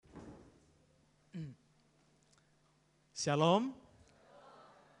Shalom,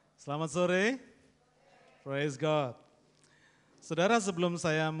 selamat sore, praise God. Saudara, sebelum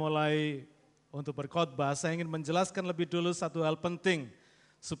saya mulai untuk berkhotbah, saya ingin menjelaskan lebih dulu satu hal penting,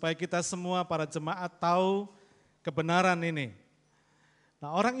 supaya kita semua para jemaat tahu kebenaran ini. Nah,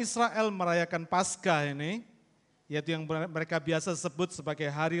 orang Israel merayakan Paskah ini, yaitu yang mereka biasa sebut sebagai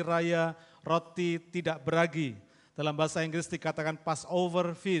Hari Raya Roti Tidak Beragi. Dalam bahasa Inggris dikatakan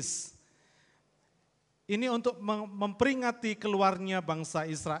Passover Feast. Ini untuk memperingati keluarnya bangsa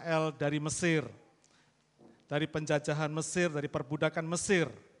Israel dari Mesir, dari penjajahan Mesir, dari perbudakan Mesir.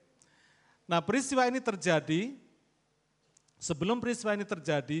 Nah, peristiwa ini terjadi, sebelum peristiwa ini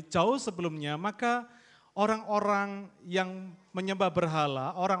terjadi, jauh sebelumnya, maka orang-orang yang menyembah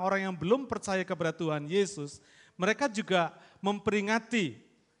berhala, orang-orang yang belum percaya kepada Tuhan Yesus, mereka juga memperingati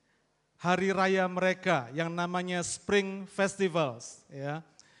hari raya mereka yang namanya Spring Festivals, ya.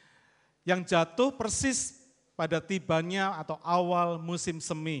 Yang jatuh persis pada tibanya atau awal musim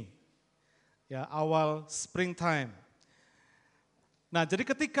semi, ya, awal springtime. Nah, jadi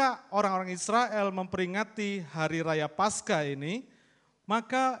ketika orang-orang Israel memperingati hari raya Paskah ini,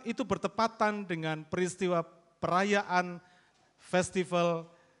 maka itu bertepatan dengan peristiwa perayaan festival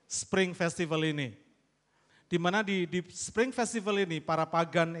Spring Festival ini. Di mana di Spring Festival ini, para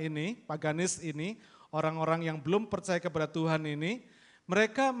paganis ini, orang-orang yang belum percaya kepada Tuhan ini,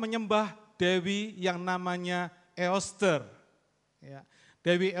 mereka menyembah dewi yang namanya Eoster. Ya,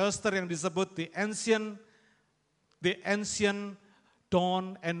 Dewi Eoster yang disebut the ancient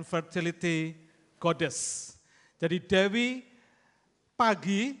dawn and fertility goddess. Jadi dewi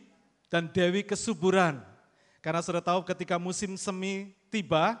pagi dan dewi kesuburan. Karena sudah tahu ketika musim semi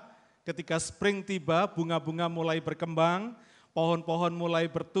tiba, ketika spring tiba, bunga-bunga mulai berkembang, pohon-pohon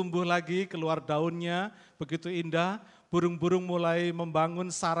mulai bertumbuh lagi, keluar daunnya, begitu indah. Burung-burung mulai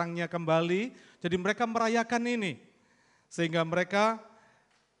membangun sarangnya kembali, jadi mereka merayakan ini. Sehingga mereka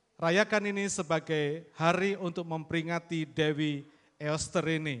rayakan ini sebagai hari untuk memperingati Dewi Eoster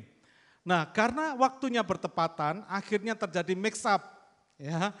ini. Nah, karena waktunya bertepatan, akhirnya terjadi mix up,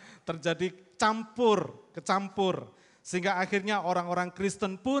 ya, terjadi kecampur. Sehingga akhirnya orang-orang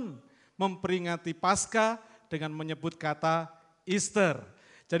Kristen pun memperingati Paskah dengan menyebut kata Easter.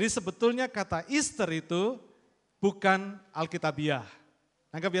 Jadi sebetulnya kata Easter itu bukan Alkitabiah.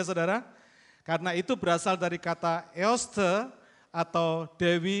 Nangkap ya saudara? Karena itu berasal dari kata Eoster atau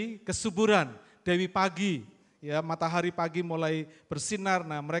Dewi Kesuburan, Dewi Pagi. Ya, matahari pagi mulai bersinar,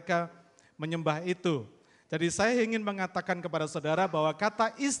 nah mereka menyembah itu. Jadi saya ingin mengatakan kepada saudara bahwa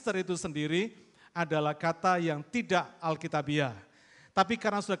kata Easter itu sendiri adalah kata yang tidak Alkitabiah. Tapi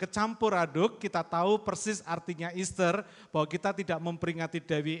karena sudah kecampur aduk, kita tahu persis artinya Easter, bahwa kita tidak memperingati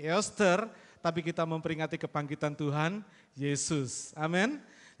Dewi Eoster, tapi kita memperingati kebangkitan Tuhan Yesus. Amin.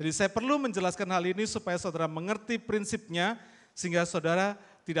 Jadi saya perlu menjelaskan hal ini supaya saudara mengerti prinsipnya sehingga saudara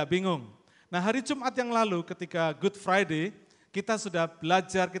tidak bingung. Nah, hari Jumat yang lalu ketika Good Friday, kita sudah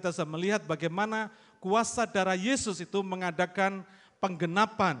belajar, kita sudah melihat bagaimana kuasa darah Yesus itu mengadakan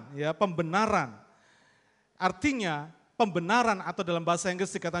penggenapan, ya, pembenaran. Artinya pembenaran atau dalam bahasa Inggris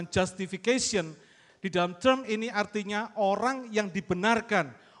dikatakan justification, di dalam term ini artinya orang yang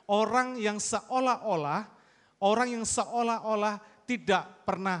dibenarkan. Orang yang seolah-olah tidak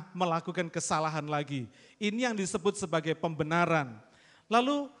pernah melakukan kesalahan lagi. Ini yang disebut sebagai pembenaran.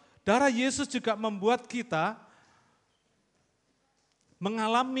 Lalu darah Yesus juga membuat kita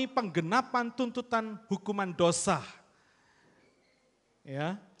mengalami penggenapan tuntutan hukuman dosa.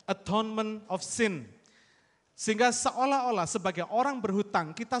 Ya, atonement of sin. Sehingga seolah-olah sebagai orang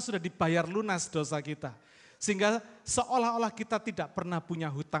berhutang kita sudah dibayar lunas dosa kita. Sehingga seolah-olah kita tidak pernah punya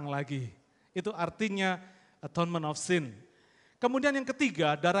hutang lagi. Itu artinya atonement of sin. Kemudian yang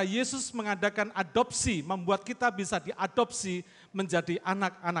ketiga, darah Yesus mengadakan adopsi, membuat kita bisa diadopsi menjadi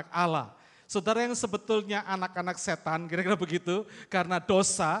anak-anak Allah. Saudara yang sebetulnya anak-anak setan, kira-kira begitu, karena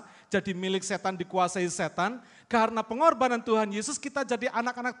dosa jadi milik setan, dikuasai setan, karena pengorbanan Tuhan Yesus kita jadi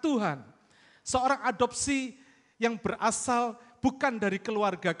anak-anak Tuhan. Seorang adopsi yang berasal bukan dari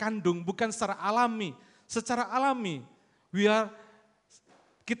keluarga kandung, bukan secara alami. Secara alami,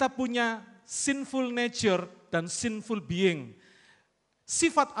 kita punya sinful nature dan sinful being.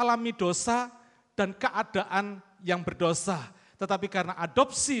 Sifat alami dosa dan keadaan yang berdosa. Tetapi karena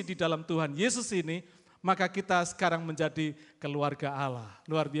adopsi di dalam Tuhan Yesus ini, maka kita sekarang menjadi keluarga Allah.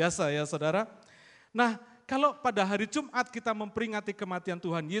 Luar biasa ya saudara. Nah, kalau pada hari Jumat kita memperingati kematian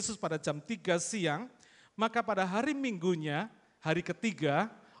Tuhan Yesus pada jam 3 siang, maka pada hari Minggunya, hari ketiga,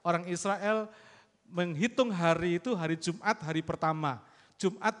 orang Israel menghitung hari itu hari Jumat, hari pertama.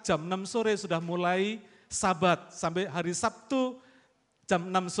 Jumat jam 6 sore sudah mulai Sabat, sampai hari Sabtu jam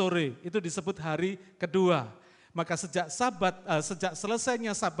 6 sore, itu disebut hari kedua. Maka sejak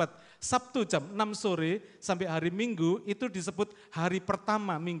selesainya Sabat Sabtu jam 6 sore sampai hari Minggu itu disebut hari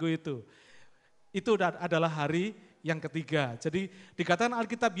pertama minggu itu. Itu adalah hari yang ketiga. Jadi dikatakan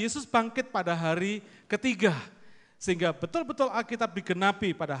Alkitab Yesus bangkit pada hari ketiga. Sehingga betul-betul Alkitab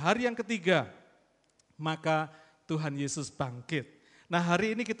digenapi pada hari yang ketiga. Maka Tuhan Yesus bangkit. Nah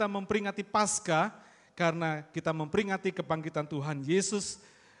hari ini kita memperingati Paskah karena kita memperingati kebangkitan Tuhan Yesus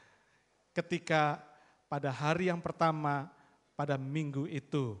ketika pada hari yang pertama pada minggu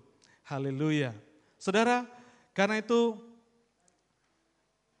itu. Haleluya. Saudara, karena itu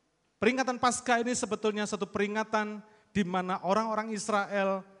peringatan Paskah ini sebetulnya satu peringatan di mana orang-orang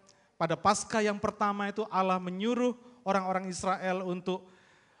Israel pada Paskah yang pertama itu Allah menyuruh orang-orang Israel untuk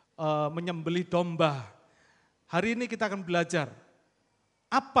menyembelih domba. Hari ini kita akan belajar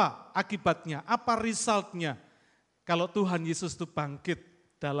apa akibatnya, apa resultnya kalau Tuhan Yesus itu bangkit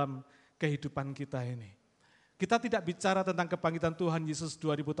dalam kehidupan kita ini. Kita tidak bicara tentang kebangkitan Tuhan Yesus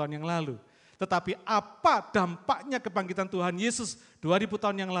 2000 tahun yang lalu. Tetapi apa dampaknya kebangkitan Tuhan Yesus 2000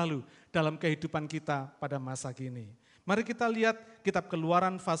 tahun yang lalu dalam kehidupan kita pada masa kini. Mari kita lihat kitab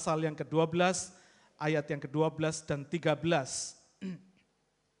Keluaran pasal yang ke-12, ayat yang ke-12 dan 13.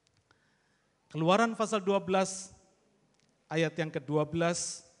 Keluaran pasal 12, ayat yang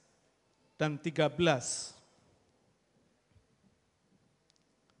ke-12 dan 13.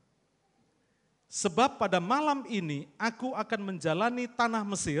 Sebab pada malam ini aku akan menjalani tanah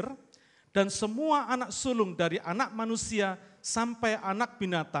Mesir dan semua anak sulung dari anak manusia sampai anak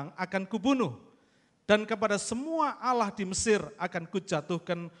binatang akan kubunuh. Dan kepada semua Allah di Mesir akan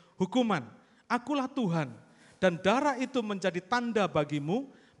kujatuhkan hukuman. Akulah Tuhan dan darah itu menjadi tanda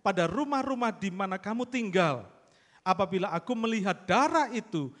bagimu pada rumah-rumah di mana kamu tinggal. Apabila aku melihat darah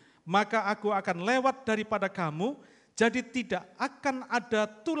itu, maka aku akan lewat daripada kamu, jadi tidak akan ada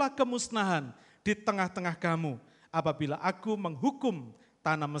tulah kemusnahan di tengah-tengah kamu apabila aku menghukum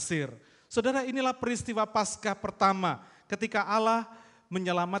tanah Mesir. Saudara, inilah peristiwa Paskah pertama ketika Allah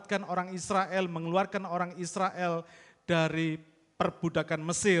menyelamatkan orang Israel, mengeluarkan orang Israel dari perbudakan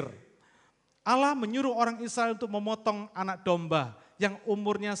Mesir. Allah menyuruh orang Israel untuk memotong anak domba yang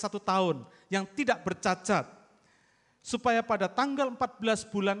umurnya 1 tahun, yang tidak bercacat. Supaya pada tanggal 14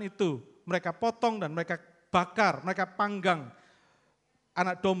 bulan itu mereka potong dan mereka bakar, mereka panggang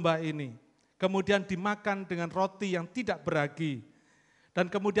anak domba ini. Kemudian dimakan dengan roti yang tidak beragi. Dan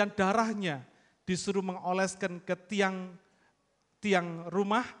kemudian darahnya disuruh mengoleskan ke tiang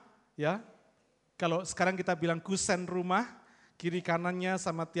rumah, ya. Kalau sekarang kita bilang kusen rumah, kiri kanannya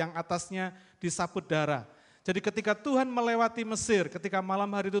sama tiang atasnya disapu darah. Jadi ketika Tuhan melewati Mesir, ketika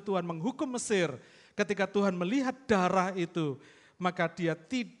malam hari itu Tuhan menghukum Mesir, ketika Tuhan melihat darah itu, maka dia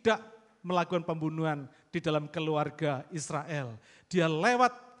tidak melakukan pembunuhan di dalam keluarga Israel. Dia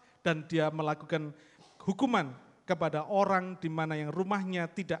lewat dan dia melakukan hukuman kepada orang di mana yang rumahnya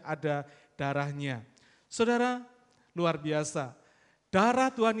tidak ada darahnya. Saudara, luar biasa.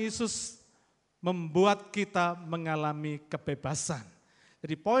 Darah Tuhan Yesus membuat kita mengalami kebebasan.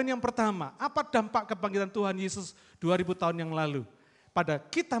 Jadi poin yang pertama, apa dampak kebangkitan Tuhan Yesus 2000 tahun yang lalu pada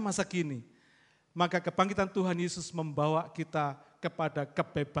kita masa kini? Maka kebangkitan Tuhan Yesus membawa kita kepada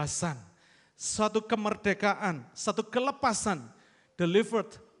kebebasan. Suatu kemerdekaan, satu kelepasan,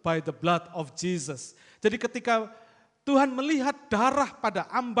 delivered by the blood of Jesus. Jadi ketika Tuhan melihat darah pada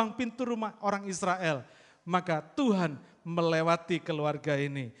ambang pintu rumah orang Israel, maka Tuhan melewati keluarga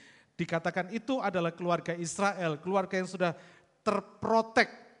ini. Dikatakan itu adalah keluarga Israel, keluarga yang sudah terprotek,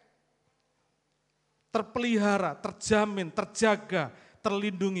 terpelihara, terjamin, terjaga,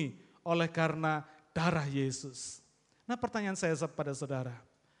 terlindungi oleh karena darah Yesus. Nah pertanyaan saya kepada saudara,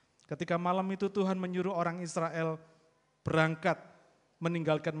 ketika malam itu Tuhan menyuruh orang Israel berangkat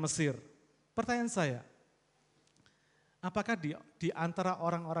meninggalkan Mesir. Pertanyaan saya, apakah di antara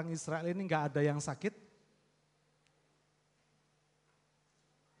orang-orang Israel ini enggak ada yang sakit?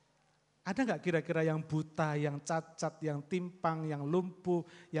 Ada enggak kira-kira yang buta, yang cacat, yang timpang, yang lumpuh,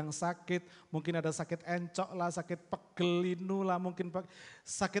 yang sakit? Mungkin ada sakit encok lah, sakit pegel linu lah, mungkin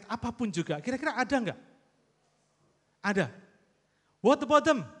sakit apapun juga. Kira-kira ada enggak? Ada. What about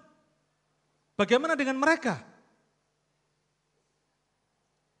them? Bagaimana dengan mereka?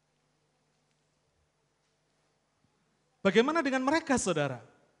 Bagaimana dengan mereka, saudara?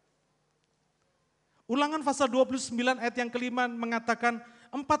 Ulangan pasal 29 ayat yang kelima mengatakan,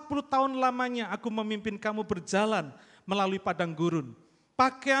 40 tahun lamanya aku memimpin kamu berjalan melalui padang gurun.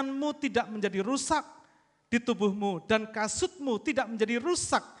 Pakaianmu tidak menjadi rusak di tubuhmu dan kasutmu tidak menjadi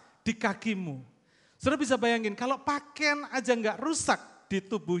rusak di kakimu. Saudara bisa bayangin, kalau pakaian aja enggak rusak di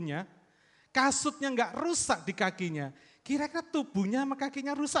tubuhnya, kasutnya enggak rusak di kakinya, kira-kira tubuhnya sama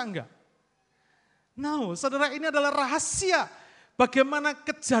kakinya rusak enggak? No, saudara, ini adalah rahasia bagaimana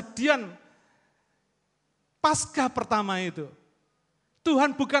kejadian Paskah pertama itu.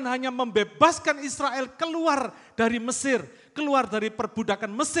 Tuhan bukan hanya membebaskan Israel keluar dari Mesir, keluar dari perbudakan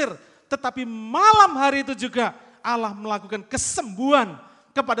Mesir, tetapi malam hari itu juga Allah melakukan kesembuhan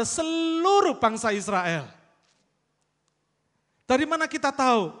kepada seluruh bangsa Israel. Dari mana kita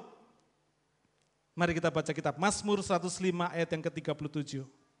tahu? Mari kita baca kitab Mazmur 105 ayat yang ke-37.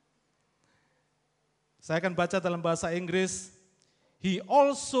 Saya akan baca dalam bahasa Inggris. He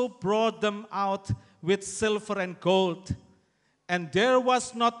also brought them out with silver and gold, and there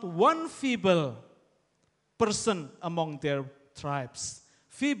was not one feeble person among their tribes.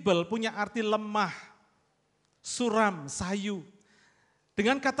 Feeble punya arti lemah, suram, sayu.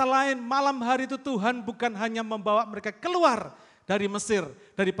 Dengan kata lain, malam hari itu Tuhan bukan hanya membawa mereka keluar dari Mesir,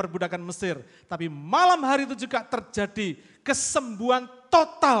 dari perbudakan Mesir, tapi malam hari itu juga terjadi kesembuhan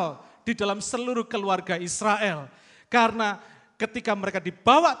total di dalam seluruh keluarga Israel. Karena ketika mereka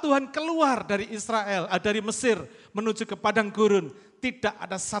dibawa Tuhan keluar dari Israel, dari Mesir menuju ke padang gurun, tidak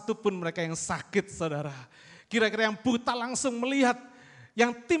ada satupun mereka yang sakit, saudara. Kira-kira yang buta langsung melihat,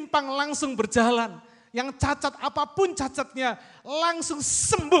 yang timpang langsung berjalan, yang cacat apapun cacatnya langsung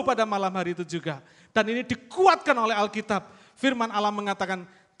sembuh pada malam hari itu juga. Dan ini dikuatkan oleh Alkitab. Firman Allah mengatakan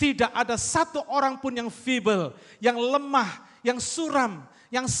tidak ada satu orang pun yang feeble, yang lemah, yang suram,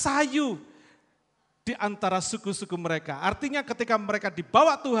 yang sayu di antara suku-suku mereka. Artinya ketika mereka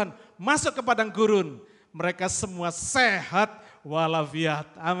dibawa Tuhan masuk ke padang gurun, mereka semua sehat walafiat.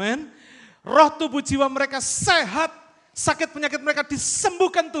 Amin. Roh tubuh jiwa mereka sehat, sakit penyakit mereka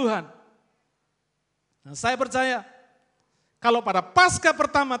disembuhkan Tuhan. Nah, saya percaya kalau pada Paskah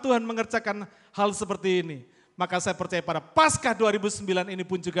pertama Tuhan mengerjakan hal seperti ini, maka saya percaya pada Paskah 2009 ini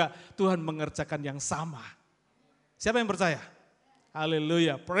pun juga Tuhan mengerjakan yang sama. Siapa yang percaya?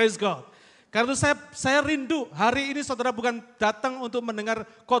 Haleluya, praise God. Karena itu saya rindu hari ini saudara bukan datang untuk mendengar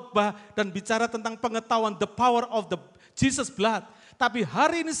khotbah dan bicara tentang pengetahuan the power of the Jesus blood. Tapi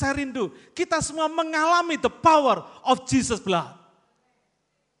hari ini saya rindu kita semua mengalami the power of Jesus blood.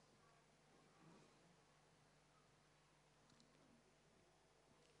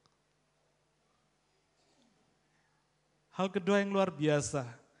 Hal kedua yang luar biasa,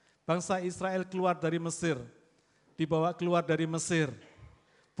 bangsa Israel keluar dari Mesir, dibawa keluar dari Mesir.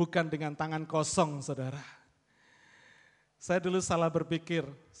 Bukan dengan tangan kosong, saudara. Saya dulu salah berpikir.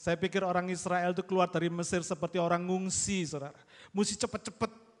 Saya pikir orang Israel itu keluar dari Mesir seperti orang ngungsi, saudara. Mesti cepat-cepat,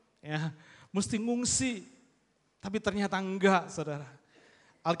 ya, mesti ngungsi. Tapi ternyata enggak, saudara.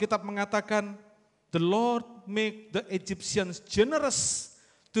 Alkitab mengatakan, the Lord make the Egyptians generous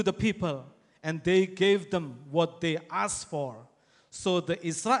to the people, and they gave them what they asked for. So the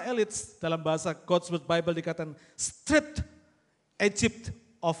Israelites, dalam bahasa God's Word Bible dikatakan, stripped Egypt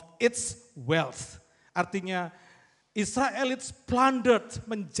of its wealth. Artinya Israelites plundered,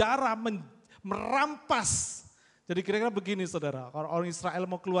 menjara, merampas. Jadi kira-kira begini saudara, kalau orang Israel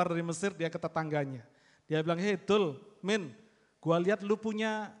mau keluar dari Mesir dia ke tetangganya. Dia bilang, hey Dul, Min, gua lihat lu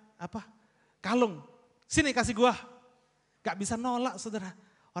punya apa? Kalung, sini kasih gua. Gak bisa nolak saudara,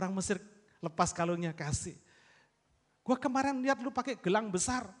 orang Mesir lepas kalungnya kasih. Gua kemarin lihat lu pakai gelang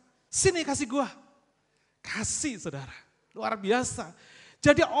besar, sini kasih gua. Kasih saudara, luar biasa.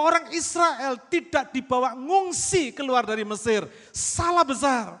 Jadi orang Israel tidak dibawa ngungsi keluar dari Mesir. Salah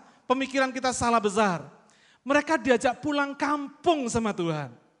besar, pemikiran kita salah besar. Mereka diajak pulang kampung sama Tuhan.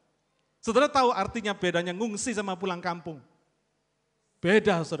 Saudara tahu artinya bedanya ngungsi sama pulang kampung?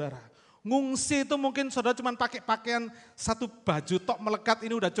 Beda saudara. Ngungsi itu mungkin saudara cuma pakai pakaian satu baju tok melekat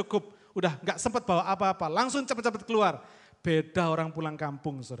ini udah cukup. Udah gak sempat bawa apa-apa, langsung cepat-cepat keluar. Beda orang pulang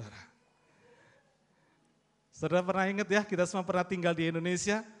kampung saudara. Saudara pernah ingat ya, kita semua pernah tinggal di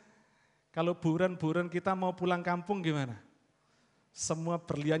Indonesia, kalau buron-buron kita mau pulang kampung gimana? Semua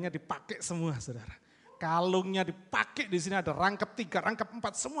berliannya dipakai semua saudara. Kalungnya dipakai, di sini ada rangkap 3, rangkap 4,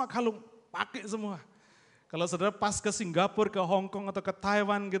 semua kalung pakai semua. Kalau saudara pas ke Singapura, ke Hong Kong atau ke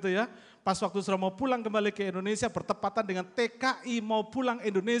Taiwan gitu ya, pas waktu saudara mau pulang kembali ke Indonesia bertepatan dengan TKI mau pulang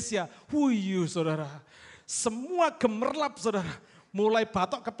Indonesia, wuyu saudara. Semua gemerlap saudara. Mulai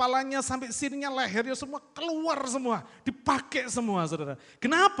batok kepalanya sampai sininya, lehernya semua keluar semua. Dipakai semua saudara.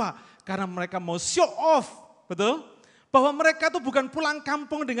 Kenapa? Karena mereka mau show off, betul? Bahwa mereka tuh bukan pulang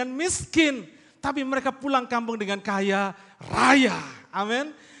kampung dengan miskin, tapi mereka pulang kampung dengan kaya raya.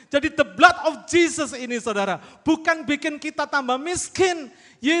 Amin. Jadi the blood of Jesus ini saudara, bukan bikin kita tambah miskin.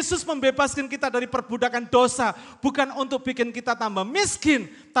 Yesus membebaskan kita dari perbudakan dosa, bukan untuk bikin kita tambah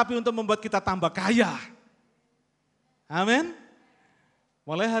miskin, tapi untuk membuat kita tambah kaya. Amin.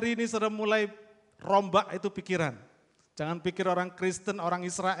 Mulai hari ini saudara mulai rombak itu pikiran. Jangan pikir orang Kristen, orang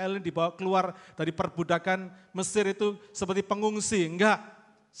Israel ini dibawa keluar dari perbudakan Mesir itu seperti pengungsi. Enggak,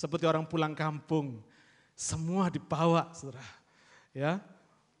 seperti orang pulang kampung. Semua dibawa, saudara. Ya,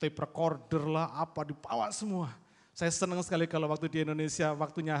 tape recorder lah, apa dibawa semua. Saya senang sekali kalau waktu di Indonesia,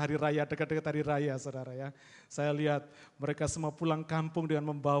 waktunya hari raya, dekat-dekat hari raya, saudara ya. Saya lihat mereka semua pulang kampung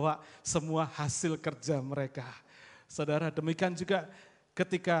dengan membawa semua hasil kerja mereka. Saudara, demikian juga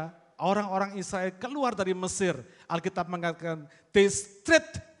ketika orang-orang Israel keluar dari Mesir, Alkitab mengatakan, they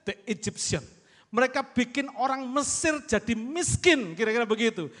stripped the Egyptian. Mereka bikin orang Mesir jadi miskin, kira-kira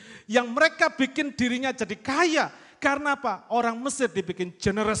begitu. Yang mereka bikin dirinya jadi kaya. Karena apa? Orang Mesir dibikin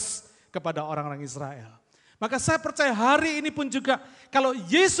generous kepada orang-orang Israel. Maka saya percaya hari ini pun juga, kalau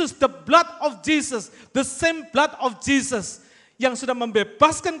Yesus, the blood of Jesus, the same blood of Jesus, yang sudah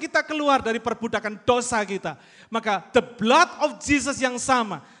membebaskan kita keluar dari perbudakan dosa kita. Maka the blood of Jesus yang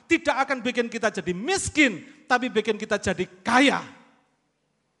sama, tidak akan bikin kita jadi miskin, tapi bikin kita jadi kaya.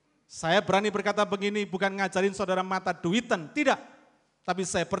 Saya berani berkata begini, bukan ngajarin saudara mata duitan, tidak. Tapi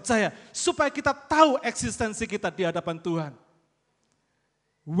saya percaya, supaya kita tahu eksistensi kita di hadapan Tuhan.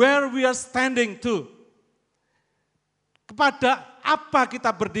 Where we are standing to. Kepada apa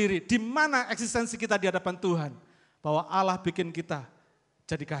kita berdiri, di mana eksistensi kita di hadapan Tuhan. Bahwa Allah bikin kita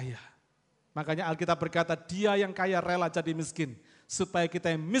jadi kaya. Makanya Alkitab berkata, dia yang kaya rela jadi miskin. Supaya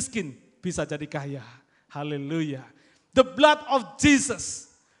kita yang miskin bisa jadi kaya. Haleluya. The blood of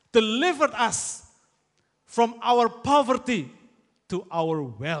Jesus delivered us from our poverty to our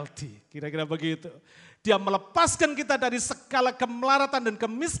wealthy. Kira-kira begitu. Dia melepaskan kita dari segala kemelaratan dan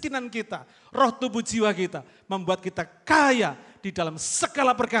kemiskinan kita. Roh tubuh jiwa kita. Membuat kita kaya di dalam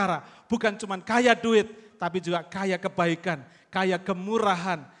segala perkara. Bukan cuma kaya duit, tapi juga kaya kebaikan, kaya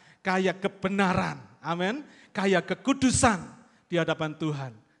kemurahan, kaya kebenaran. Amin. Kaya kekudusan di hadapan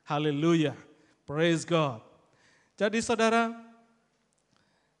Tuhan. Haleluya. Praise God. Jadi saudara,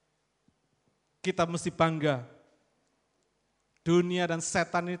 kita mesti bangga. Dunia dan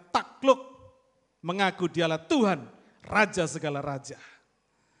setan ini takluk mengaku dialah Tuhan, Raja segala raja.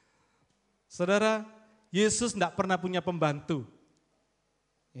 Saudara, Yesus tidak pernah punya pembantu.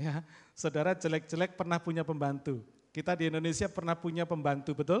 Ya, saudara jelek-jelek pernah punya pembantu. Kita di Indonesia pernah punya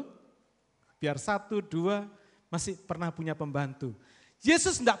pembantu, betul? Biar 1, 2, masih pernah punya pembantu.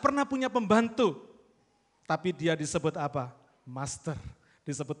 Yesus tidak pernah punya pembantu. Tapi dia disebut apa? Master,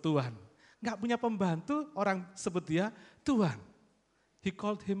 disebut Tuhan. Enggak punya pembantu, orang sebut dia Tuhan. He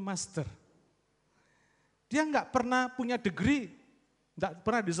called him master. Dia enggak pernah punya degree. Enggak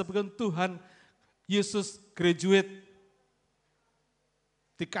pernah disebutkan Tuhan Yesus graduate.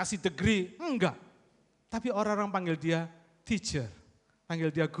 Dikasih degree, enggak. Tapi orang-orang panggil dia teacher, panggil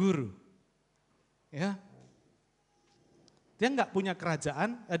dia guru. Ya. Dia enggak punya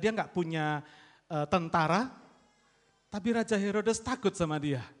kerajaan, dia enggak punya tentara, tapi Raja Herodes takut sama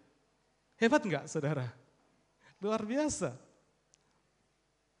dia. Hebat enggak saudara? Luar biasa.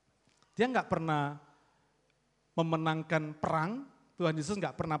 Dia enggak pernah memenangkan perang, Tuhan Yesus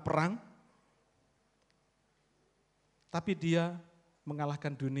enggak pernah perang, tapi dia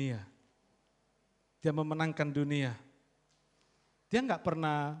mengalahkan dunia. Dia memenangkan dunia. Dia enggak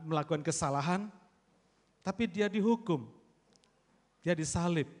pernah melakukan kesalahan, tapi dia dihukum. Dia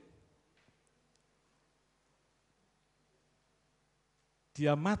disalib.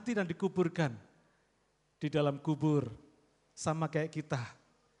 Dia mati dan dikuburkan di dalam kubur sama kayak kita.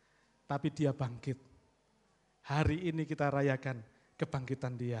 Tapi dia bangkit. Hari ini kita rayakan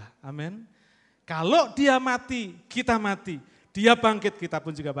kebangkitan dia. Amin. Kalau dia mati, kita mati. Dia bangkit, kita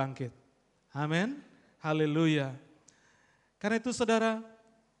pun juga bangkit. Amin. Haleluya. Karena itu saudara,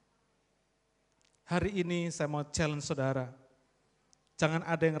 hari ini saya mau challenge saudara. Jangan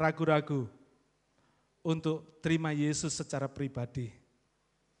ada yang ragu-ragu untuk terima Yesus secara pribadi.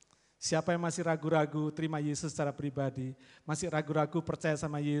 Siapa yang masih ragu-ragu terima Yesus secara pribadi, masih ragu-ragu percaya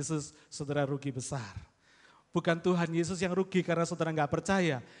sama Yesus, saudara rugi besar. Bukan Tuhan Yesus yang rugi karena saudara nggak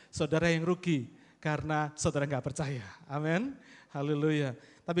percaya, saudara yang rugi karena saudara nggak percaya. Amin. Haleluya.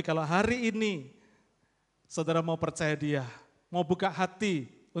 Tapi kalau hari ini saudara mau percaya dia, mau buka hati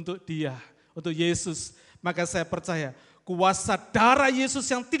untuk dia, untuk Yesus, maka saya percaya kuasa darah Yesus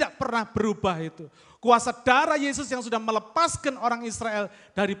yang tidak pernah berubah itu, kuasa darah Yesus yang sudah melepaskan orang Israel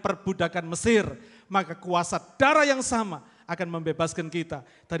dari perbudakan Mesir, maka kuasa darah yang sama akan membebaskan kita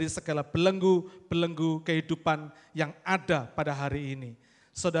dari segala belenggu-belenggu kehidupan yang ada pada hari ini.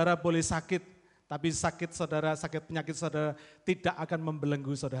 Saudara boleh sakit, tapi sakit penyakit saudara tidak akan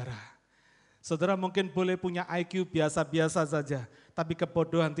membelenggu saudara. Saudara mungkin boleh punya IQ biasa-biasa saja, tapi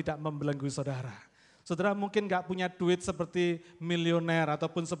kebodohan tidak membelenggu saudara. Saudara mungkin gak punya duit seperti milioner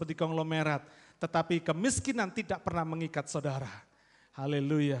ataupun seperti konglomerat, tetapi kemiskinan tidak pernah mengikat saudara.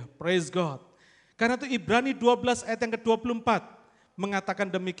 Haleluya, praise God. Karena itu Ibrani 12 ayat yang ke-24 mengatakan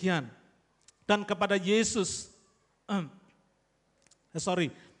demikian. Dan kepada Yesus,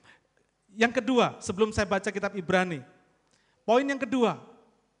 yang kedua sebelum saya baca kitab Ibrani, poin yang kedua,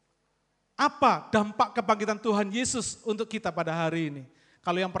 apa dampak kebangkitan Tuhan Yesus untuk kita pada hari ini?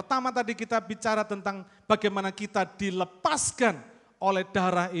 Kalau yang pertama tadi kita bicara tentang bagaimana kita dilepaskan oleh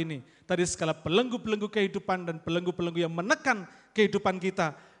darah ini, dari segala belenggu-belenggu kehidupan dan belenggu-belenggu yang menekan kehidupan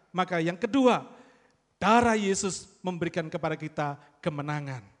kita. Maka yang kedua, darah Yesus memberikan kepada kita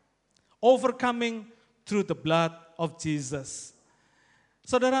kemenangan. Overcoming through the blood of Jesus.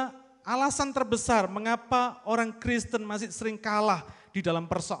 Saudara, alasan terbesar mengapa orang Kristen masih sering kalah di dalam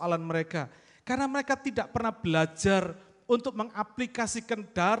persoalan mereka. Karena mereka tidak pernah belajar untuk mengaplikasikan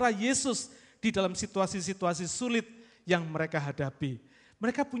darah Yesus di dalam situasi-situasi sulit yang mereka hadapi.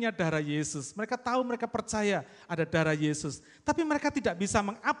 Mereka punya darah Yesus, mereka tahu, mereka percaya ada darah Yesus. Tapi mereka tidak bisa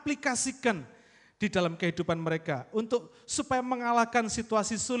mengaplikasikan di dalam kehidupan mereka untuk supaya mengalahkan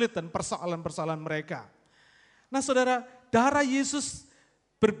situasi sulit dan persoalan-persoalan mereka. Nah saudara, darah Yesus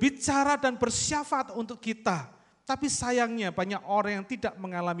berbicara dan bersyafaat untuk kita. Tapi sayangnya banyak orang yang tidak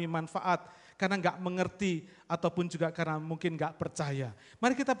mengalami manfaat karena enggak mengerti ataupun juga karena mungkin enggak percaya.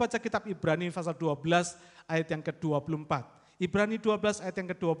 Mari kita baca kitab Ibrani pasal 12 ayat yang ke-24. Ibrani 12 ayat yang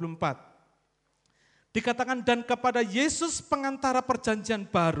ke-24. Dikatakan, dan kepada Yesus pengantara perjanjian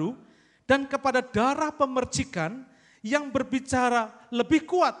baru dan kepada darah pemercikan yang berbicara lebih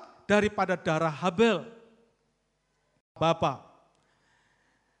kuat daripada darah Habel. Bapak,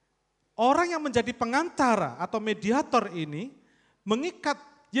 orang yang menjadi pengantara atau mediator ini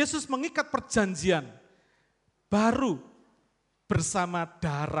Yesus mengikat perjanjian baru bersama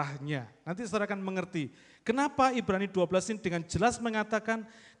darahnya. Nanti saudara akan mengerti kenapa Ibrani 12 ini dengan jelas mengatakan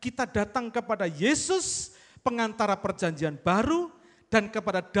kita datang kepada Yesus pengantara perjanjian baru dan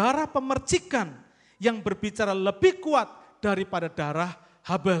kepada darah pemercikan yang berbicara lebih kuat daripada darah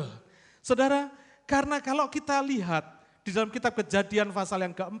Habel. Saudara, karena kalau kita lihat di dalam kitab Kejadian pasal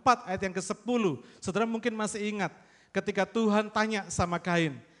yang keempat ayat yang ke-10, saudara mungkin masih ingat ketika Tuhan tanya sama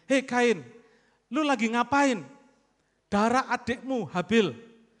Kain, "Hei Kain, lu lagi ngapain? Darah adikmu Habil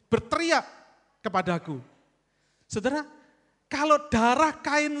berteriak kepadaku." Saudara, kalau darah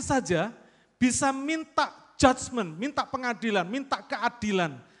Kain saja bisa minta judgment, minta pengadilan, minta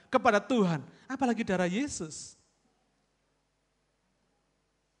keadilan kepada Tuhan, apalagi darah Yesus.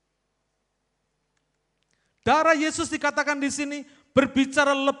 Darah Yesus dikatakan di sini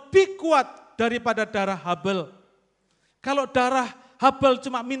berbicara lebih kuat daripada darah Habel. Kalau darah Habel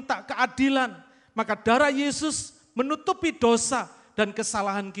cuma minta keadilan, maka darah Yesus menutupi dosa dan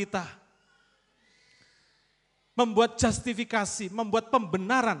kesalahan kita. Membuat justifikasi, membuat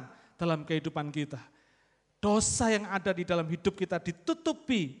pembenaran dalam kehidupan kita. Dosa yang ada di dalam hidup kita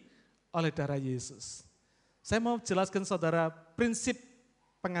ditutupi oleh darah Yesus. Saya mau jelaskan saudara prinsip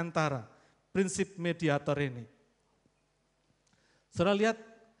pengantara, prinsip mediator ini. Saudara lihat,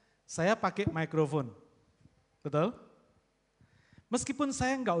 saya pakai mikrofon, betul? Meskipun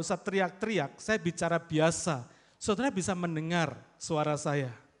saya enggak usah teriak-teriak, saya bicara biasa, saudara bisa mendengar suara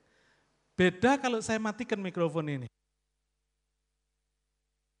saya. Beda kalau saya matikan mikrofon ini.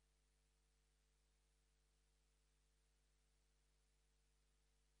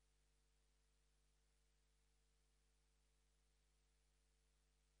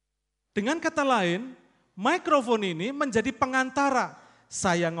 Dengan kata lain, mikrofon ini menjadi pengantara.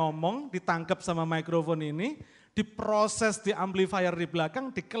 Saya ngomong, ditangkap sama mikrofon ini, diproses di amplifier di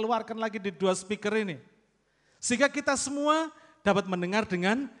belakang, dikeluarkan lagi di dua speaker ini. Sehingga kita semua dapat mendengar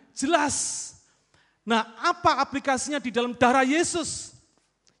dengan jelas. Nah, apa aplikasinya di dalam darah Yesus?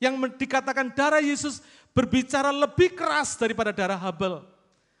 Yang dikatakan darah Yesus berbicara lebih keras daripada darah Habel.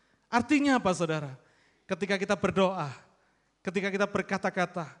 Artinya apa saudara? Ketika kita berdoa, ketika kita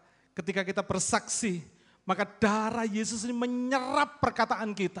berkata-kata, ketika kita bersaksi, maka darah Yesus ini menyerap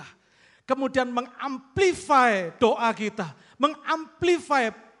perkataan kita. Kemudian mengamplify doa kita, mengamplify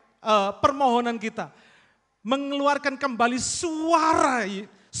permohonan kita. Mengeluarkan kembali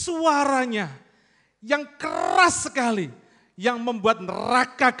suaranya yang keras sekali. Yang membuat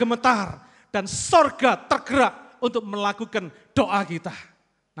neraka gemetar dan sorga tergerak untuk melakukan doa kita.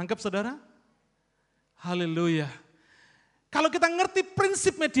 Nangkep saudara? Haleluya. Kalau kita ngerti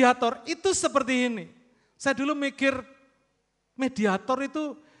prinsip mediator itu seperti ini. Saya dulu mikir mediator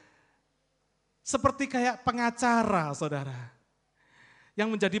itu seperti kayak pengacara saudara. Yang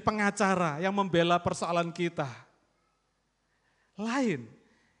menjadi pengacara, yang membela persoalan kita. Lain,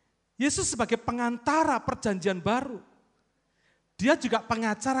 Yesus sebagai pengantara perjanjian baru. Dia juga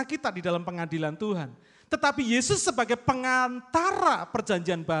pengacara kita di dalam pengadilan Tuhan. Tetapi Yesus sebagai pengantara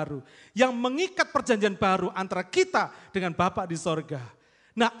perjanjian baru yang mengikat perjanjian baru antara kita dengan Bapa di sorga.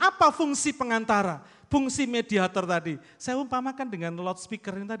 Nah, apa fungsi pengantara? Fungsi mediator tadi. Saya umpamakan dengan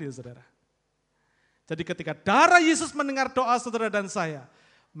loudspeaker ini tadi, saudara. Jadi ketika darah Yesus mendengar doa saudara dan saya,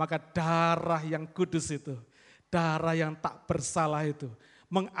 maka darah yang kudus itu, darah yang tak bersalah itu,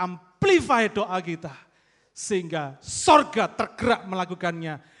 mengamplify doa kita. Sehingga sorga tergerak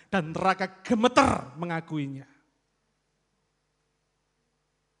melakukannya dan neraka gemeter mengakuinya.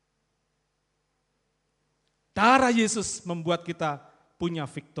 Darah Yesus membuat kita punya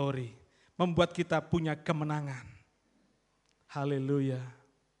victory, membuat kita punya kemenangan. Haleluya.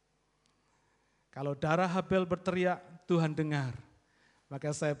 Kalau darah Habel berteriak, Tuhan dengar.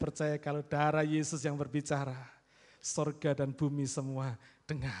 Maka saya percaya kalau darah Yesus yang berbicara, sorga dan bumi semua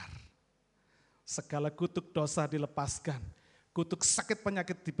dengar. Segala kutuk dosa dilepaskan, kutuk sakit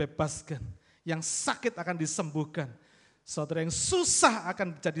penyakit dibebaskan, yang sakit akan disembuhkan, saudara yang susah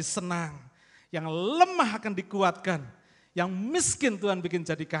akan jadi senang, yang lemah akan dikuatkan, yang miskin Tuhan bikin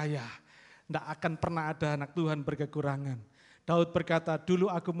jadi kaya. Tidak akan pernah ada anak Tuhan berkekurangan. Daud berkata,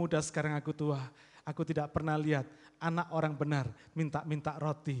 dulu aku muda sekarang aku tua, aku tidak pernah lihat anak orang benar minta-minta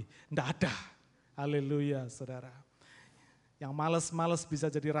roti. Tidak ada. Haleluya saudara. Yang malas-malas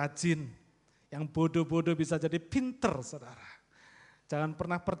bisa jadi rajin. Yang bodoh-bodoh bisa jadi pinter, saudara. Jangan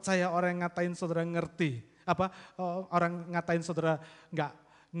pernah percaya orang yang ngatain saudara ngerti. Orang ngatain saudara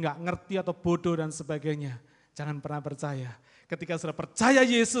nggak ngerti atau bodoh dan sebagainya. Jangan pernah percaya. Ketika saudara percaya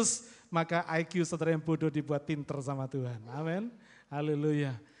Yesus, maka IQ saudara yang bodoh dibuat pinter sama Tuhan. Amin.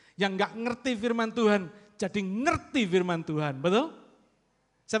 Haleluya. Yang nggak ngerti firman Tuhan, jadi ngerti firman Tuhan. Betul?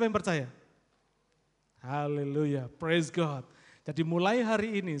 Siapa yang percaya? Haleluya. Praise God. Jadi mulai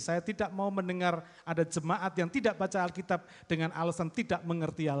hari ini saya tidak mau mendengar ada jemaat yang tidak baca Alkitab dengan alasan tidak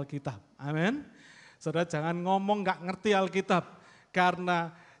mengerti Alkitab. Amin. Saudara jangan ngomong gak ngerti Alkitab karena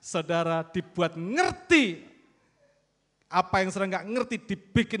saudara dibuat ngerti apa yang saudara gak ngerti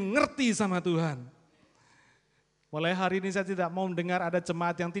dibikin ngerti sama Tuhan. Mulai hari ini saya tidak mau mendengar ada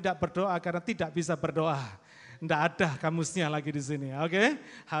jemaat yang tidak berdoa karena tidak bisa berdoa. Tidak ada kamusnya lagi di sini. Oke?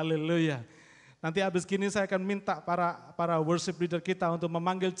 Haleluya. Nanti habis gini saya akan minta para worship leader kita untuk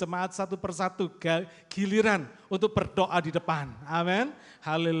memanggil jemaat satu persatu giliran untuk berdoa di depan. Amin.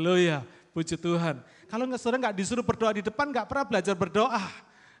 Haleluya. Puji Tuhan. Kalau saudara nggak disuruh berdoa di depan, nggak pernah belajar berdoa.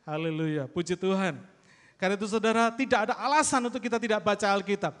 Haleluya. Puji Tuhan. Karena itu saudara tidak ada alasan untuk kita tidak baca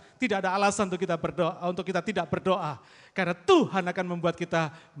Alkitab. Tidak ada alasan untuk kita berdoa, untuk kita tidak berdoa. Karena Tuhan akan membuat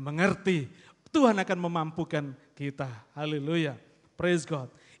kita mengerti. Tuhan akan memampukan kita. Haleluya. Praise God.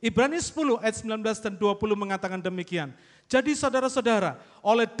 Ibrani 10 ayat 19 dan 20 mengatakan demikian. Jadi saudara-saudara,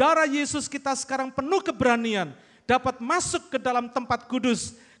 oleh darah Yesus kita sekarang penuh keberanian dapat masuk ke dalam tempat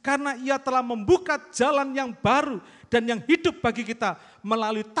kudus karena ia telah membuka jalan yang baru dan yang hidup bagi kita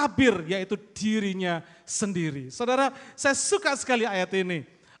melalui tabir yaitu dirinya sendiri. Saudara, saya suka sekali ayat ini.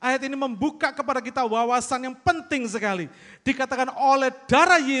 Ayat ini membuka kepada kita wawasan yang penting sekali. Dikatakan oleh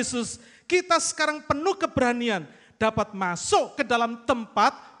darah Yesus kita sekarang penuh keberanian dapat masuk ke dalam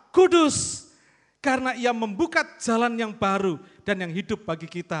tempat kudus. Karena ia membuka jalan yang baru dan yang hidup bagi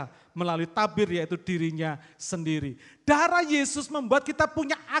kita melalui tabir yaitu dirinya sendiri. Darah Yesus membuat kita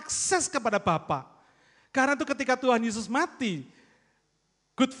punya akses kepada Bapa. Karena itu ketika Tuhan Yesus mati,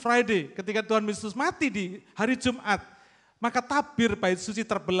 Good Friday, ketika Tuhan Yesus mati di hari Jumat, maka tabir bait suci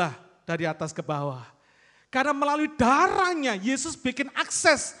terbelah dari atas ke bawah. Karena melalui darahnya Yesus bikin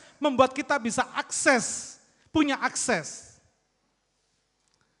akses, membuat kita bisa akses, punya akses.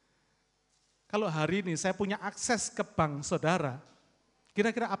 Kalau hari ini saya punya akses ke bank saudara,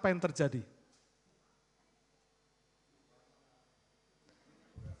 kira-kira apa yang terjadi?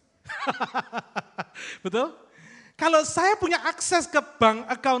 Betul? Kalau saya punya akses ke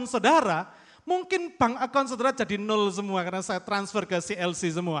bank account saudara, mungkin bank account saudara jadi nol semua karena saya transfer ke CLC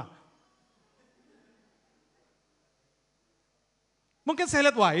semua. Mungkin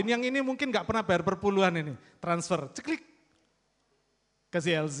saya lihat, wah yang ini mungkin gak pernah bayar perpuluhan ini, transfer, ceklik ke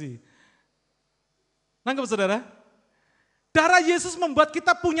CLC. Nangkep saudara? Darah Yesus membuat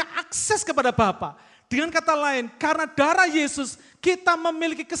kita punya akses kepada Bapa. Dengan kata lain, karena darah Yesus kita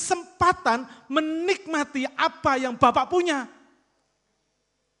memiliki kesempatan menikmati apa yang Bapa punya.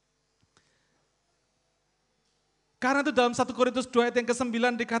 Karena itu dalam 1 Korintus 2 ayat yang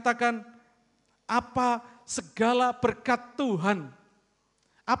ke-9 dikatakan, apa segala berkat Tuhan,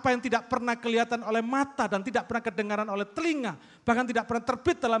 apa yang tidak pernah kelihatan oleh mata dan tidak pernah kedengaran oleh telinga, bahkan tidak pernah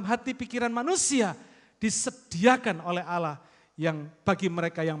terbit dalam hati pikiran manusia, disediakan oleh Allah yang bagi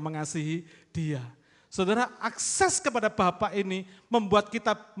mereka yang mengasihi Dia. Saudara, akses kepada Bapa ini membuat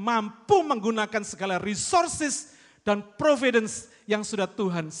kita mampu menggunakan segala resources dan providence yang sudah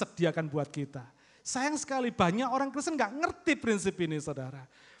Tuhan sediakan buat kita. Sayang sekali banyak orang Kristen nggak ngerti prinsip ini, saudara.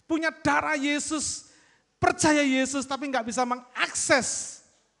 Punya darah Yesus, percaya Yesus, tapi nggak bisa mengakses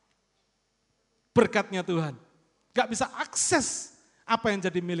berkatnya Tuhan. Nggak bisa akses apa yang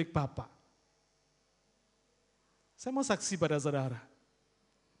jadi milik Bapa. Saya mau saksi pada saudara.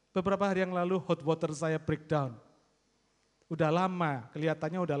 Beberapa hari yang lalu hot water saya breakdown. Udah lama,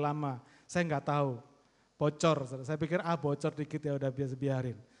 kelihatannya udah lama. Saya nggak tahu, bocor. Saya pikir bocor dikit ya udah biasa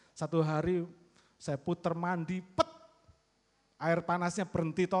biarin. Satu hari saya putar mandi, air panasnya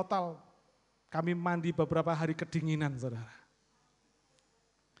berhenti total. Kami mandi beberapa hari kedinginan, saudara.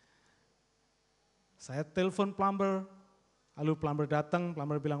 Saya telepon plumber, lalu plumber datang,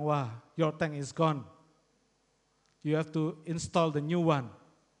 plumber bilang, wah, your tank is gone. You have to install the new one.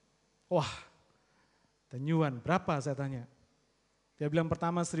 Wah, the new one, berapa saya tanya. Dia bilang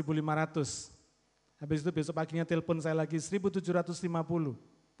pertama 1.500. Habis itu besok paginya telepon saya lagi 1.750.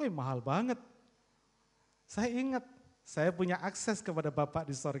 Wih, mahal banget. Saya ingat, saya punya akses kepada Bapak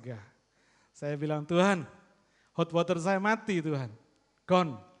di sorga. Saya bilang, Tuhan, hot water saya mati Tuhan.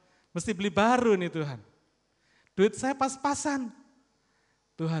 Gone, mesti beli baru nih Tuhan. Duit saya pas-pasan.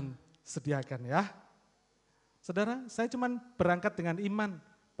 Tuhan, sediakan ya. Saudara, saya cuma berangkat dengan iman.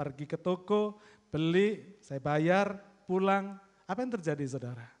 Pergi ke toko, beli, saya bayar, pulang. Apa yang terjadi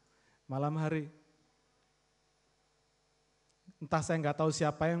saudara? Malam hari, entah saya nggak tahu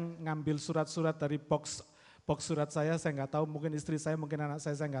siapa yang ngambil surat-surat dari box surat saya nggak tahu, mungkin istri saya, mungkin anak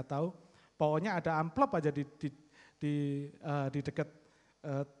saya nggak tahu. Pokoknya ada amplop aja di dekat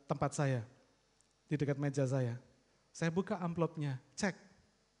tempat saya, di dekat meja saya. Saya buka amplopnya, cek.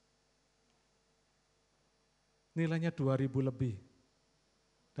 Nilainya 2.000 lebih.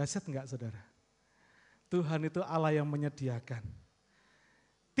 Dahsyat enggak saudara? Tuhan itu Allah yang menyediakan.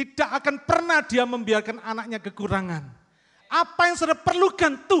 Tidak akan pernah dia membiarkan anaknya kekurangan. Apa yang saudara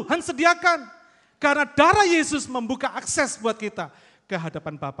perlukan Tuhan sediakan. Karena darah Yesus membuka akses buat kita ke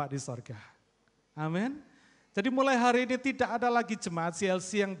hadapan Bapa di sorga. Amin. Jadi mulai hari ini tidak ada lagi jemaat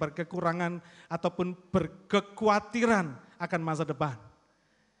CLC yang berkekurangan ataupun berkekhawatiran akan masa depan.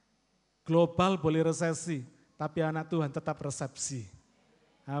 Global boleh resesi, tapi anak Tuhan tetap resepsi.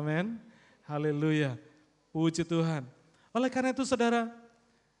 Amin, haleluya, puji Tuhan. Oleh karena itu saudara,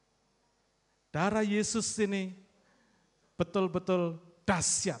 darah Yesus ini betul-betul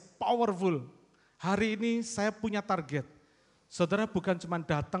dahsyat, powerful. Hari ini saya punya target. Saudara bukan cuma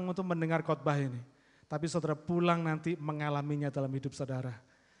datang untuk mendengar khotbah ini, tapi saudara pulang nanti mengalaminya dalam hidup saudara.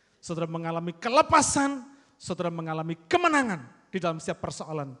 Saudara mengalami kelepasan, saudara mengalami kemenangan di dalam setiap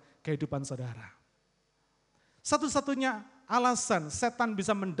persoalan kehidupan saudara. Satu-satunya alasan setan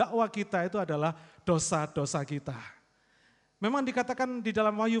bisa mendakwa kita itu adalah dosa-dosa kita. Memang dikatakan di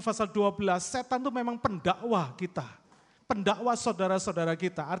dalam Wahyu pasal 12, setan itu memang pendakwa kita. Pendakwa saudara-saudara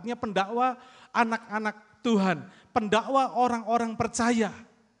kita, artinya pendakwa anak-anak Tuhan. Pendakwa orang-orang percaya.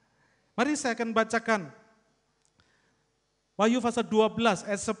 Mari saya akan bacakan Wahyu pasal 12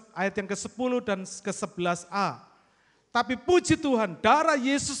 ayat yang ke-10 dan ke-11a. Tapi puji Tuhan, darah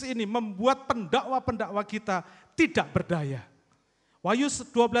Yesus ini membuat pendakwa-pendakwa kita tidak berdaya. Wahyu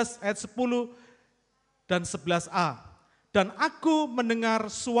 12 ayat 10 dan 11a. Dan aku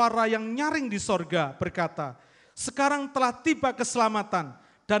mendengar suara yang nyaring di sorga berkata, sekarang telah tiba keselamatan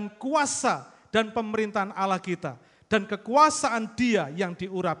dan kuasa dan pemerintahan Allah kita dan kekuasaan Dia yang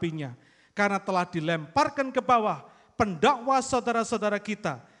diurapinya. Karena telah dilemparkan ke bawah pendakwa saudara-saudara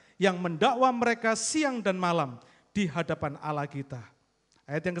kita yang mendakwa mereka siang dan malam di hadapan Allah kita.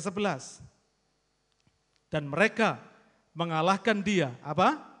 Ayat yang ke-11. Dan mereka mengalahkan dia,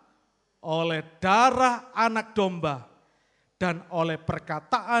 apa? Oleh darah anak domba dan oleh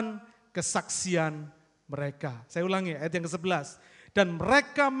perkataan kesaksian mereka. Saya ulangi ayat yang ke-11. Dan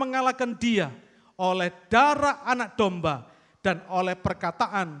mereka mengalahkan dia oleh darah anak domba dan oleh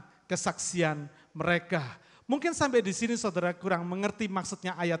perkataan kesaksian mereka. Mungkin sampai di sini saudara kurang mengerti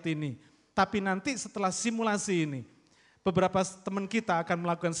maksudnya ayat ini. Tapi nanti setelah simulasi ini, beberapa teman kita akan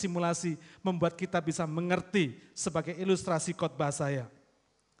melakukan simulasi membuat kita bisa mengerti sebagai ilustrasi khotbah saya.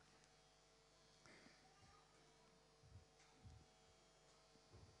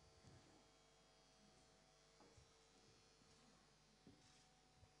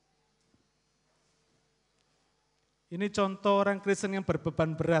 Ini contoh orang Kristen yang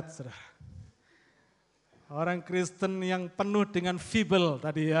berbeban berat, saudara. Orang Kristen yang penuh dengan fibel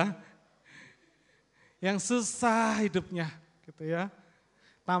tadi ya. Yang susah hidupnya, gitu ya.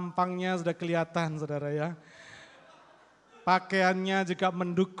 Tampangnya sudah kelihatan, saudara ya. Pakaiannya juga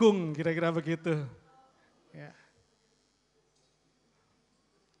mendukung, kira-kira begitu.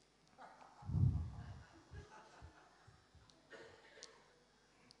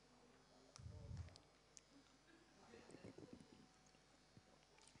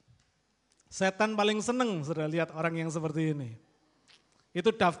 Setan paling seneng sudah lihat orang yang seperti ini.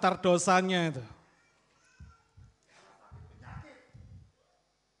 Itu daftar dosanya itu.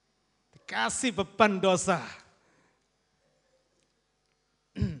 Dikasih beban dosa.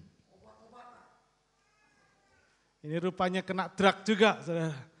 Ini rupanya kena drug juga,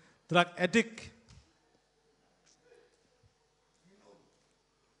 saudara. Drug addict.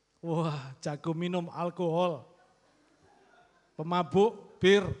 Wah, jago minum alkohol. Pemabuk,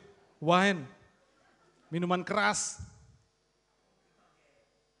 bir, wine, minuman keras.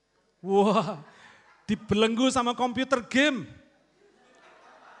 Wah, dibelenggu sama komputer game.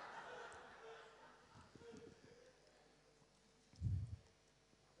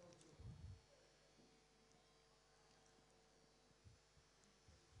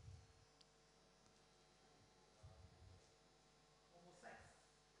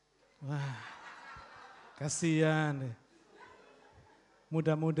 Wah, kasihan deh.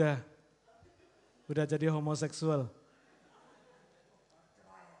 Muda-muda, udah jadi homoseksual.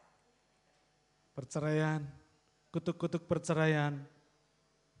 Perceraian, kutuk-kutuk perceraian.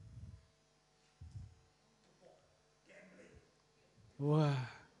 Wah,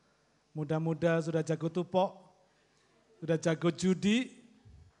 muda-muda sudah jago tupok, sudah jago judi,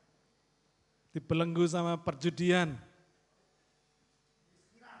 dibelenggu sama perjudian.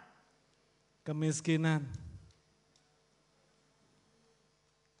 Kemiskinan.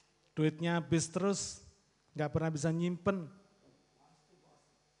 Duitnya habis terus, nggak pernah bisa nyimpen.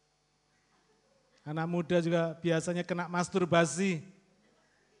 Anak muda juga biasanya kena masturbasi.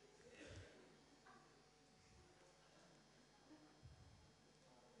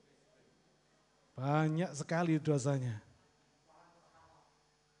 Banyak sekali dosanya.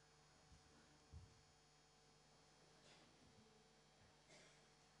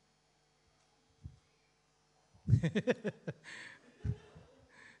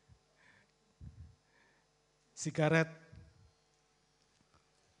 Sigaret,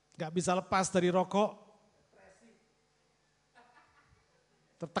 gak bisa lepas dari rokok,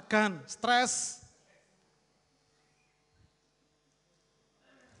 tertekan, stres,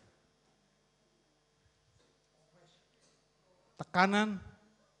 tekanan,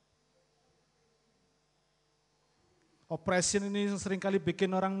 oppression ini seringkali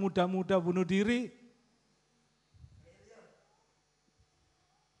bikin orang muda-muda bunuh diri.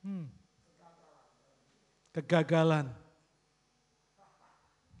 Kegagalan.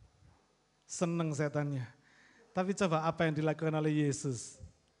 Seneng setannya. Tapi coba apa yang dilakukan oleh Yesus?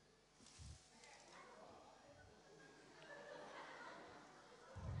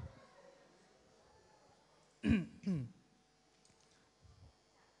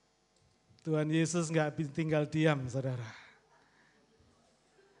 Tuhan Yesus nggak tinggal diam, saudara.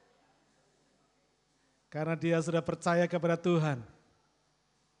 Karena dia sudah percaya kepada Tuhan.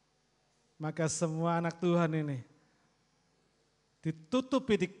 Maka semua anak Tuhan ini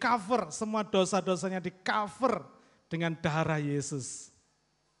ditutupi, di cover, semua dosa-dosanya di cover dengan darah Yesus.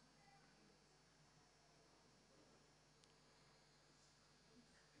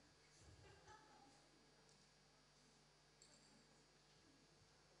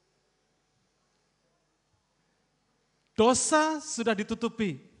 Dosa sudah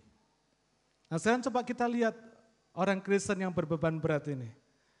ditutupi. Nah, sekarang coba kita lihat orang Kristen yang berbeban berat ini.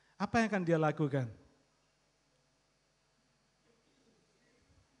 Apa yang akan dia lakukan?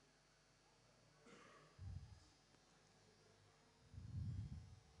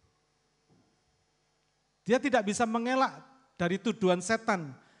 Dia tidak bisa mengelak dari tuduhan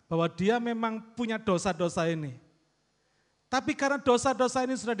setan bahwa dia memang punya dosa-dosa ini. Tapi karena dosa-dosa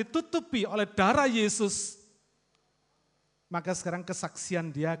ini sudah ditutupi oleh darah Yesus, maka sekarang kesaksian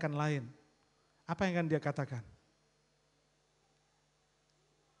dia akan lain. Apa yang akan dia katakan?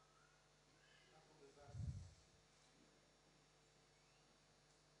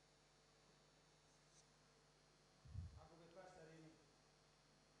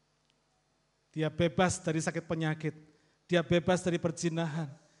 Dia bebas dari sakit penyakit, dia bebas dari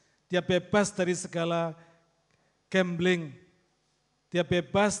perzinahan, dia bebas dari segala gambling, dia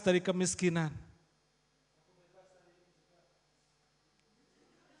bebas dari kemiskinan.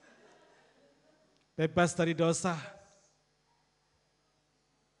 Bebas dari dosa.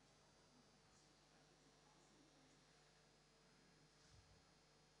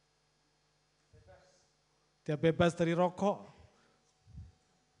 Dia bebas dari rokok.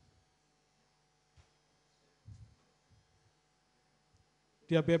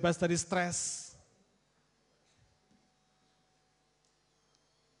 Dia bebas dari stres.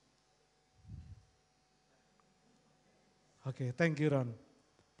 Oke, thank you Ron.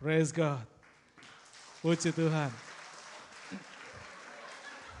 Praise God. Puji Tuhan.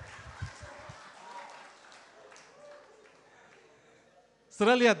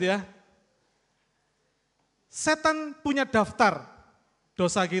 Saudara lihat ya, setan punya daftar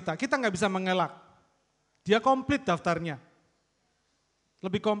dosa kita nggak bisa mengelak. Dia komplit daftarnya,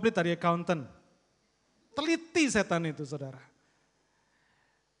 lebih komplit dari accountant. Teliti setan itu saudara.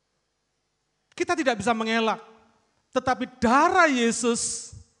 Kita tidak bisa mengelak, tetapi darah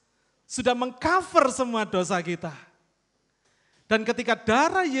Yesus sudah mengcover semua dosa kita. Dan ketika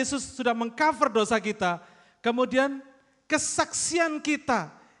darah Yesus sudah mengcover dosa kita, kemudian kesaksian kita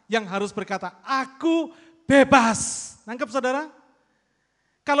yang harus berkata, aku bebas. Nangkep saudara?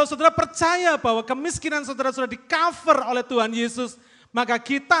 Kalau saudara percaya bahwa kemiskinan saudara sudah di-cover oleh Tuhan Yesus, maka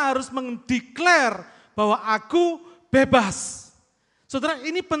kita harus mendeklar bahwa aku bebas. Saudara,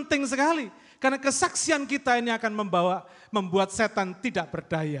 ini penting sekali. Karena kesaksian kita ini akan membuat setan tidak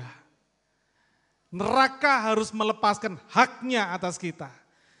berdaya. Neraka harus melepaskan haknya atas kita.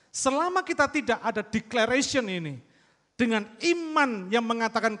 Selama kita tidak ada declaration ini, dengan iman yang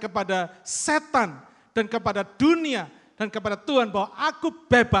mengatakan kepada setan dan kepada dunia, dan kepada Tuhan bahwa aku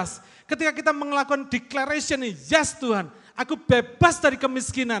bebas. Ketika kita melakukan declaration ini, yes Tuhan, aku bebas dari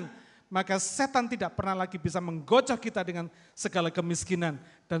kemiskinan. Maka setan tidak pernah lagi bisa menggocok kita dengan segala kemiskinan.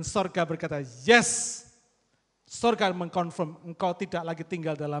 Dan sorga berkata, yes. Sorga mengkonfirm, engkau tidak lagi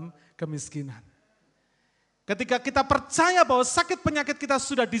tinggal dalam kemiskinan. Ketika kita percaya bahwa sakit penyakit kita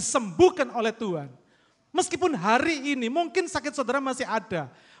sudah disembuhkan oleh Tuhan. Meskipun hari ini mungkin sakit saudara masih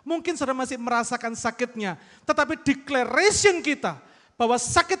ada. Mungkin saudara masih merasakan sakitnya, tetapi declaration kita bahwa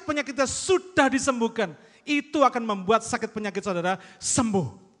sakit penyakit kita sudah disembuhkan, itu akan membuat sakit penyakit saudara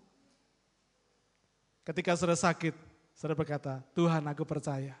sembuh. Ketika saudara sakit, saudara berkata, Tuhan aku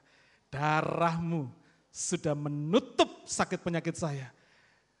percaya, darah-Mu sudah menutup sakit penyakit saya.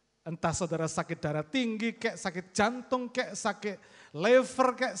 Entah saudara sakit darah tinggi, kayak sakit jantung, kayak sakit liver,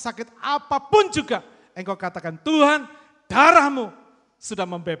 kayak sakit apapun juga, engkau katakan, Tuhan darah-Mu sudah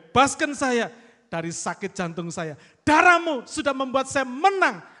membebaskan saya dari sakit jantung saya. Darah-Mu sudah membuat saya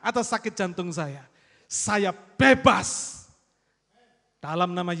menang atas sakit jantung saya. Saya bebas.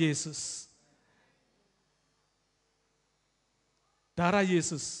 Dalam nama Yesus. Darah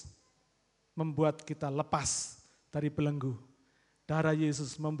Yesus membuat kita lepas dari belenggu. Darah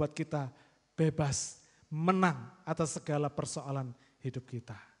Yesus membuat kita bebas, menang atas segala persoalan hidup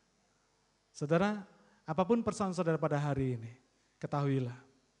kita. Saudara, apapun persoalan saudara pada hari ini, ketahuilah,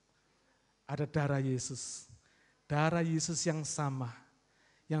 ada darah Yesus. Darah Yesus yang sama,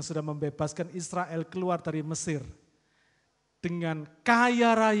 yang sudah membebaskan Israel keluar dari Mesir. Dengan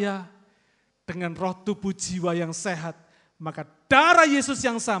kaya raya, dengan roh tubuh jiwa yang sehat, maka darah Yesus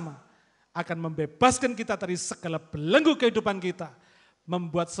yang sama akan membebaskan kita dari segala belenggu kehidupan kita.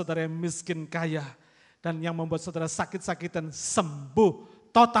 Membuat saudara yang miskin kaya, dan yang membuat saudara sakit-sakitan sembuh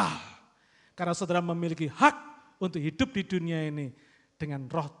total. Karena saudara memiliki hak untuk hidup di dunia ini dengan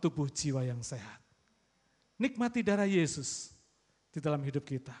roh tubuh jiwa yang sehat. Nikmati darah Yesus di dalam hidup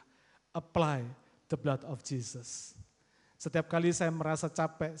kita. Apply the blood of Jesus. Setiap kali saya merasa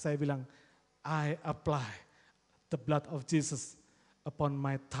capek, saya bilang, I apply the blood of Jesus upon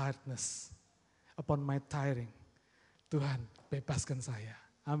my tiredness, upon my tiring. Tuhan, bebaskan saya.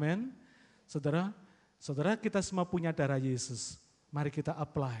 Amin. Saudara kita semua punya darah Yesus. Mari kita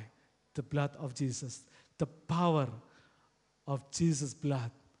apply the blood of Jesus. The power of Jesus'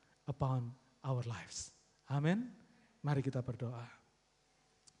 blood upon our lives. Amin. Mari kita berdoa.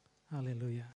 Haleluya.